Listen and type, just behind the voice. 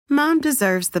Mom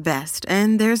deserves the best,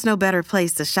 and there's no better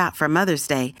place to shop for Mother's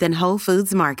Day than Whole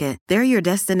Foods Market. They're your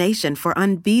destination for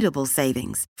unbeatable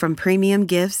savings, from premium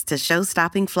gifts to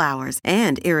show-stopping flowers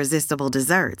and irresistible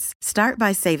desserts. Start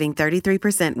by saving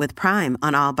 33% with Prime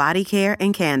on all body care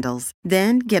and candles.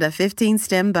 Then get a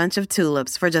 15-stem bunch of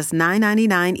tulips for just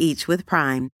 $9.99 each with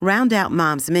Prime. Round out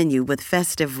Mom's menu with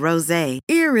festive rosé,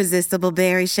 irresistible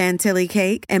berry chantilly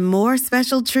cake, and more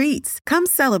special treats. Come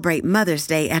celebrate Mother's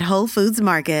Day at Whole Foods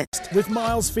Market. With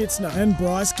Miles Fitzner and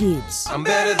Bryce Gibbs. I'm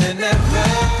better than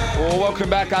ever. Well, welcome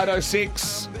back,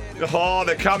 806. Oh,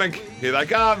 they're coming. Here they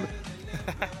come.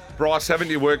 Bryce, haven't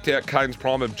you worked out Kane's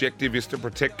prime objective is to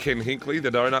protect Ken Hinkley, the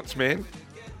donuts man?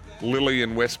 Lily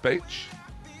and West Beach.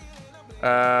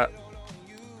 On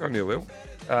you, Lil.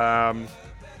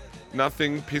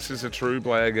 Nothing pisses a true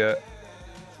blagger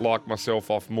like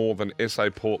myself off more than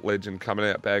SA Port legend coming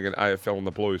out bagging AFL and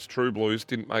the Blues. True Blues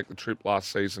didn't make the trip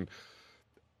last season.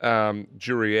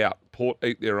 Jury out. Port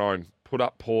eat their own. Put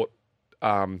up Port.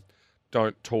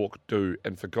 Don't talk, do.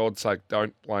 And for God's sake,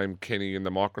 don't blame Kenny in the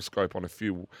microscope on a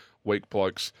few weak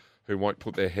blokes who won't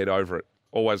put their head over it.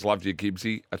 Always loved you,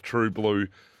 Gibbsy. A true blue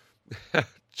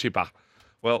chipper.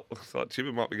 Well, I thought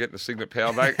Chipper might be getting a Signet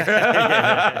Power Bank.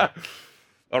 I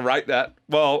rate that.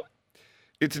 Well,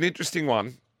 it's an interesting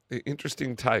one.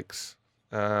 Interesting takes.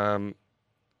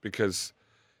 Because,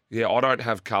 yeah, I don't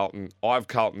have Carlton. I have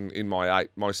Carlton in my 8,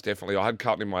 most definitely. I had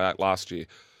Carlton in my 8 last year,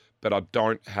 but I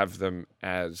don't have them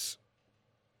as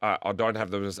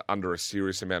under a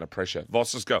serious amount of pressure.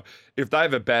 Voss is if they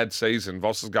have a bad season,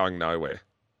 Voss is going nowhere.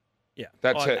 Yeah,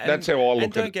 that's how I look at it.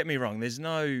 And don't get me wrong. There's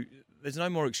no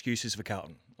more excuses for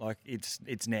Carlton. Like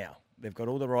it's now. They've got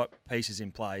all the right pieces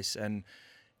in place, and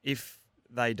if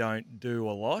they don't do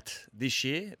a lot this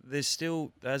year, there's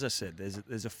still, as I said,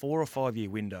 there's a 4 or 5 year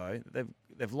window.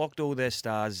 They've locked all their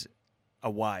stars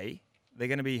away. They're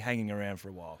going to be hanging around for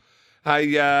a while.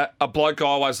 Hey, a bloke I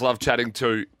always love chatting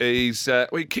to. He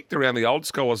kicked around the old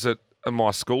scholars at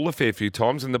my school a fair few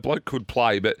times, and the bloke could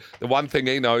play, but the one thing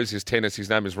he knows is tennis. His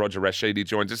name is Roger Rashid. He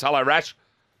joins us. Hello, Rash.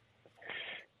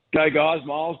 G'day, guys.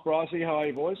 Miles, Brycey, how are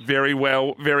you, boys? Very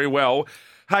well, very well.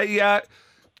 Hey,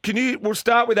 we'll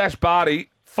start with Ash Barty,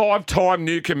 5-time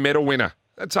Newcombe medal winner.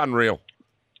 That's unreal.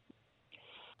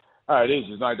 Oh, it is.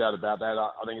 There's no doubt about that.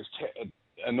 I think it's an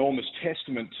enormous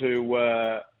testament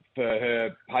to for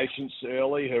her patience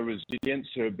early, her resilience,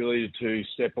 her ability to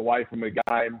step away from a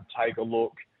game, take a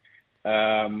look,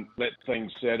 let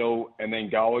things settle, and then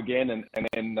go again. And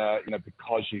then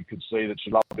because she could see that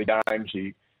she loved the game,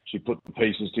 she put the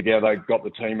pieces together, got the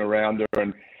team around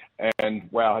her, and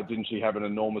wow, didn't she have an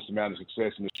enormous amount of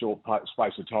success in a short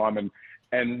space of time,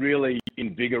 and really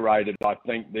invigorated, I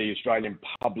think, the Australian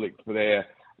public for their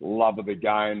love of the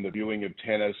game, the viewing of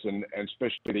tennis, and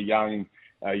especially the young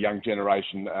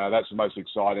generation. That's the most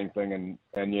exciting thing,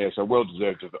 and yeah, so well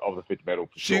deserved of the fifth medal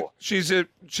for sure. She's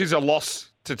a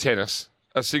loss to tennis,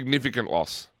 a significant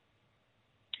loss.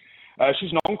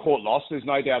 She's an on-court loss. There's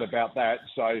no doubt about that.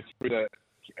 So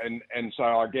so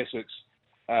I guess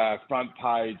it's front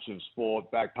page of sport,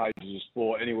 back pages of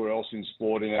sport, anywhere else in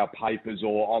sport, in our papers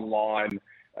or online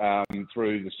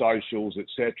through the socials,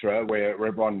 etc., where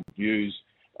everyone views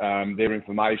their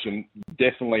information.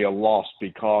 Definitely a loss,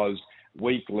 because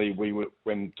weekly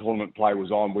when tournament play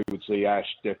was on, we would see Ash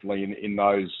definitely in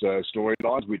those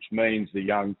storylines, which means the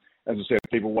young, as I said,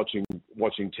 people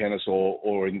watching tennis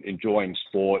or enjoying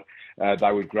sport,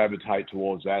 they would gravitate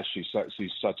towards Ash.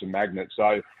 She's such a magnet.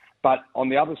 So, but on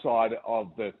the other side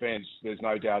of the fence, there's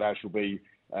no doubt Ash will be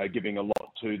giving a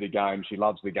lot to the game. She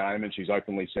loves the game, and she's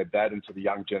openly said that, and to the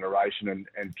young generation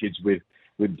and kids with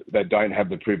that don't have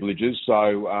the privileges.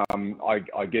 So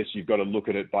I guess you've got to look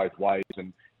at it both ways.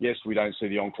 And yes, we don't see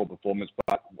the encore performance,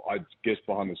 but I guess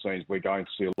behind the scenes we're going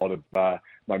to see a lot of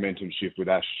momentum shift with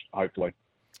Ash, hopefully.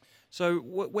 So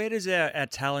where does our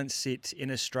talent sit in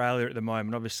Australia at the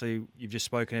moment? Obviously, you've just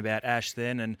spoken about Ash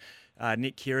then, and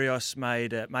Nick Kyrgios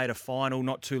made a final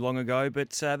not too long ago.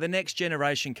 But the next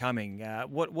generation coming,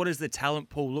 what does the talent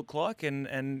pool look like? And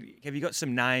have you got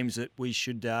some names that we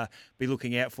should be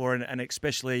looking out for, and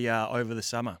especially over the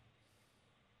summer?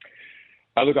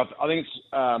 Look, I think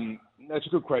that's a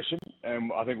good question,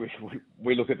 and I think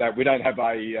we look at that. We don't have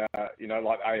a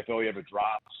like AFL, you have a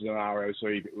draft scenario, so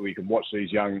we can watch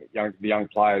these young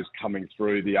players coming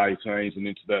through the 18s and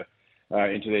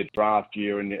into their draft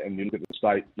year, and you look at the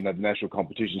state, the national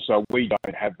competition. So we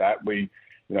don't have that. We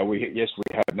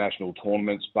have national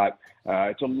tournaments, but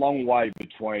it's a long way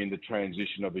between the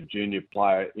transition of a junior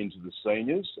player into the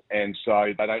seniors, and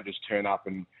so they don't just turn up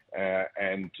and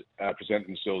present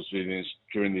themselves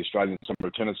during the Australian Summer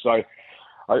of Tennis. So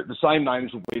The same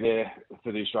names will be there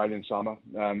for the Australian summer.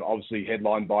 Obviously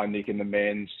headlined by Nick in the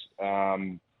men's,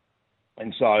 and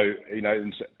so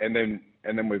and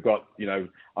then we've got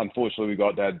unfortunately we've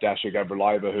got Dasha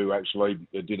Gavrilova, who actually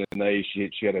did a knee. She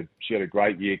had a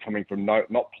great year coming from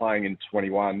not playing in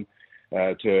 21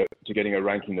 to getting a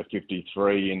ranking of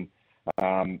 53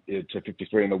 to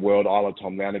 53 in the world. Isla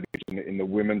Tomljanovic in the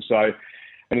women. So,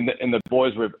 and in the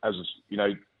boys, we've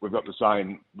got the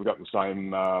same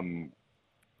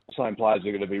players that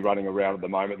are going to be running around at the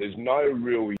moment. There's no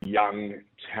real young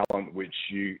talent which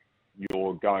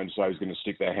you're going to say is going to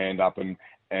stick their hand up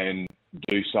and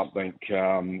do something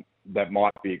that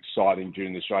might be exciting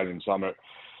during the Australian summer.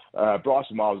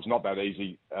 Bryson Miles is not that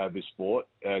easy, this sport.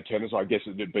 Tennis, I guess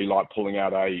it'd be like pulling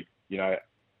out a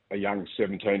young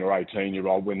 17 or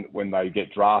 18-year-old when they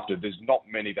get drafted. There's not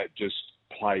many that just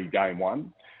play game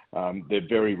one. They're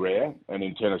very rare, and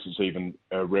in tennis it's even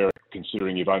rarer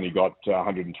considering you've only got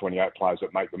 128 players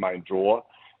that make the main draw.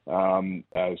 So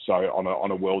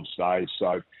on a world stage.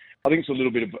 So I think it's a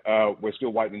little bit of we're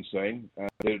still waiting and seeing.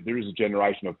 There is a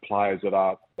generation of players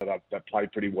that play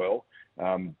pretty well,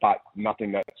 but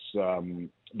nothing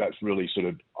that's really sort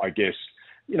of, I guess,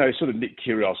 sort of Nick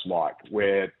Kyrgios like,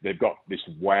 where they've got this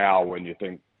wow and you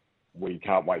think we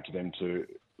can't wait for them to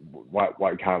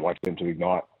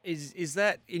ignite. Is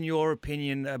that, in your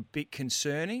opinion, a bit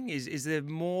concerning? Is there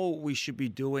more we should be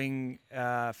doing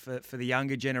for the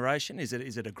younger generation? Is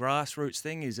it a grassroots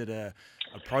thing? Is it a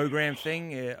program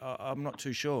thing? I'm not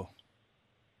too sure.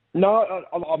 No,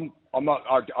 I'm not.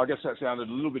 I guess that sounded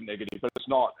a little bit negative, but it's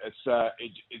not.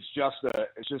 It's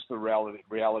just the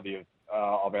reality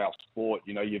of our sport.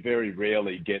 You very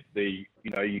rarely get the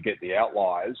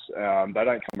outliers. They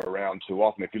don't come around too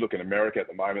often. If you look in America at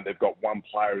the moment, they've got one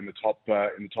player in the top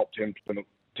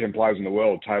 10 players in the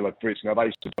world, Taylor Fritz. Now they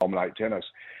used to dominate tennis.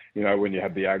 When you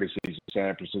have the Agassiz, the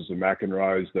Sampras's, the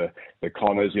McEnroes, the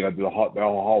Connors, the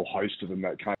whole host of them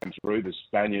that came through. The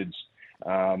Spaniards,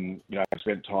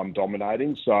 spent time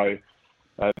dominating. So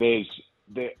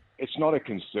it's not a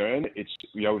concern.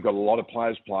 We've got a lot of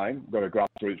players playing. We've got a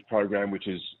grassroots program which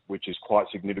is quite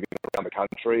significant around the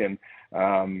country, and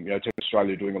Tennis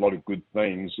Australia are doing a lot of good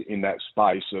things in that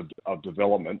space of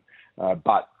development.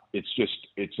 But it's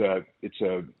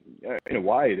in a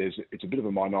way it's a bit of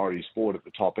a minority sport at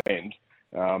the top end.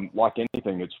 Like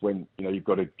anything, it's when you've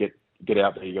got to get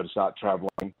out there. You've got to start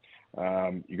travelling.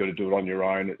 You've got to do it on your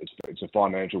own. It's a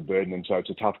financial burden, and so it's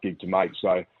a tough gig to make.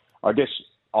 So I guess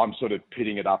I'm sort of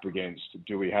pitting it up against,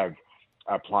 do we have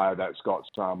a player that's got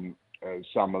some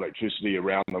electricity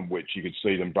around them, which you could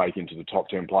see them break into the top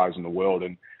 10 players in the world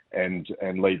and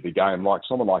lead the game, like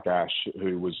someone like Ash,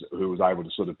 who was able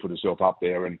to sort of put herself up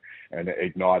there and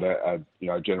ignite a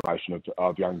generation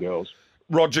of young girls.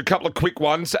 Roger, a couple of quick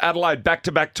ones. Adelaide,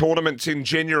 back-to-back tournaments in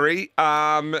January.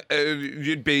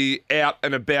 You'd be out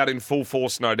and about in full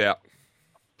force, no doubt.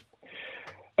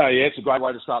 Yeah, it's a great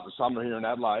way to start the summer here in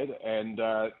Adelaide. And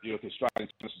the Australian tennis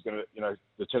is going to,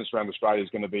 the tennis around Australia is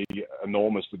going to be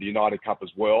enormous with the United Cup as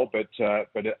well. But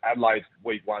at Adelaide,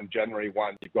 week 1, January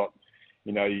 1, you've got,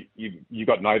 you've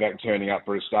got Novak turning up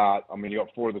for a start. I mean, you've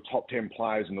got 4 of the top 10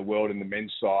 players in the world in the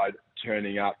men's side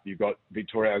turning up. You've got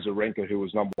Victoria Azarenka, who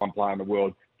was number 1 player in the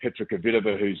world, Petra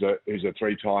Kvitova, who's a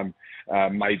 3-time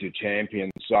major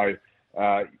champion. So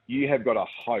you have got a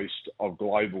host of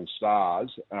global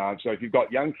stars. So if you've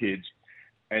got young kids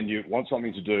and you want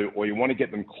something to do, or you want to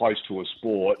get them close to a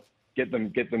sport, get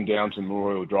them down to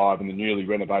Memorial Drive and the newly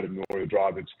renovated Memorial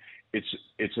Drive.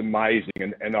 It's amazing,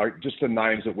 and just the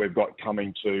names that we've got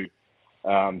coming to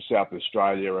South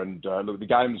Australia. And look, the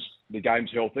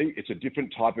game's healthy. It's a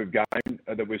different type of game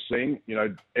that we're seeing.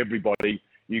 Everybody,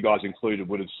 you guys included,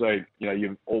 would have seen.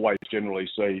 You always generally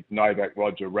see Novak,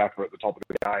 Roger, Rafa at the top of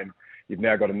the game. You've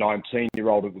now got a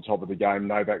 19-year-old at the top of the game.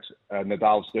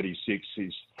 Nadal's 36,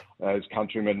 his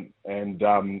countryman, and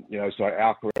so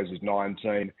Alcaraz is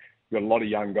 19. You've got a lot of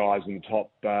young guys in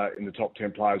the top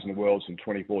 10 players in the world, some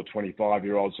 24,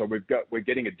 25-year-olds. So we're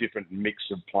getting a different mix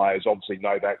of players. Obviously,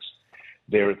 Novak's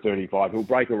there at 35. He'll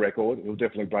break a record. He'll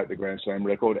definitely break the Grand Slam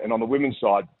record. And on the women's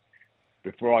side,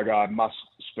 before I go, I must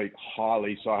speak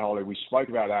so highly. We spoke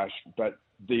about Ash, but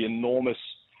the enormous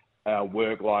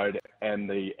workload and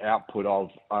the output of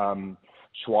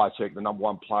Swiatek, the number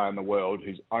 1 player in the world,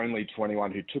 who's only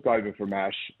 21, who took over from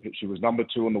Ash. She was number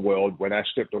 2 in the world. When Ash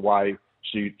stepped away,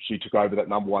 she took over that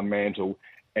number 1 mantle.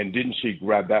 And didn't she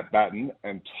grab that baton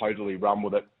and totally run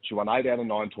with it? She won 8 out of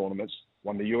 9 tournaments,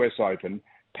 won the US Open,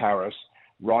 Paris,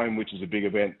 Rome, which is a big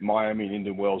event, Miami and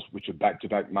Indian Wells, which are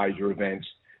back-to-back major events.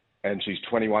 And she's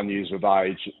 21 years of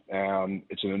age.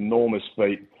 It's an enormous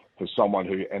feat for someone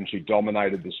who, and she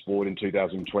dominated the sport in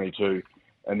 2022.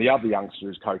 And the other youngster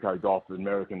is Coco Gauff, the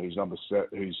American, who's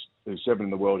who's 7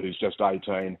 in the world, who's just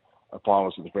 18, a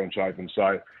finalist at the French Open.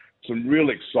 So some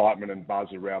real excitement and buzz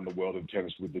around the world of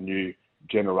tennis with the new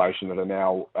generation that are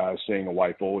now seeing a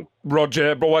way forward.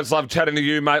 Roger, always love chatting to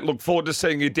you, mate. Look forward to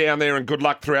seeing you down there, and good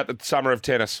luck throughout the summer of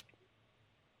tennis.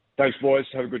 Thanks, boys.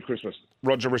 Have a good Christmas.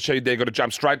 Roger Rashid there. Got to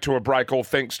jump straight to a break, all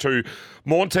thanks to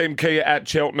Morn Team Kia at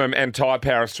Cheltenham and Tyre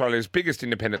Power, Australia's biggest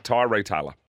independent tyre retailer.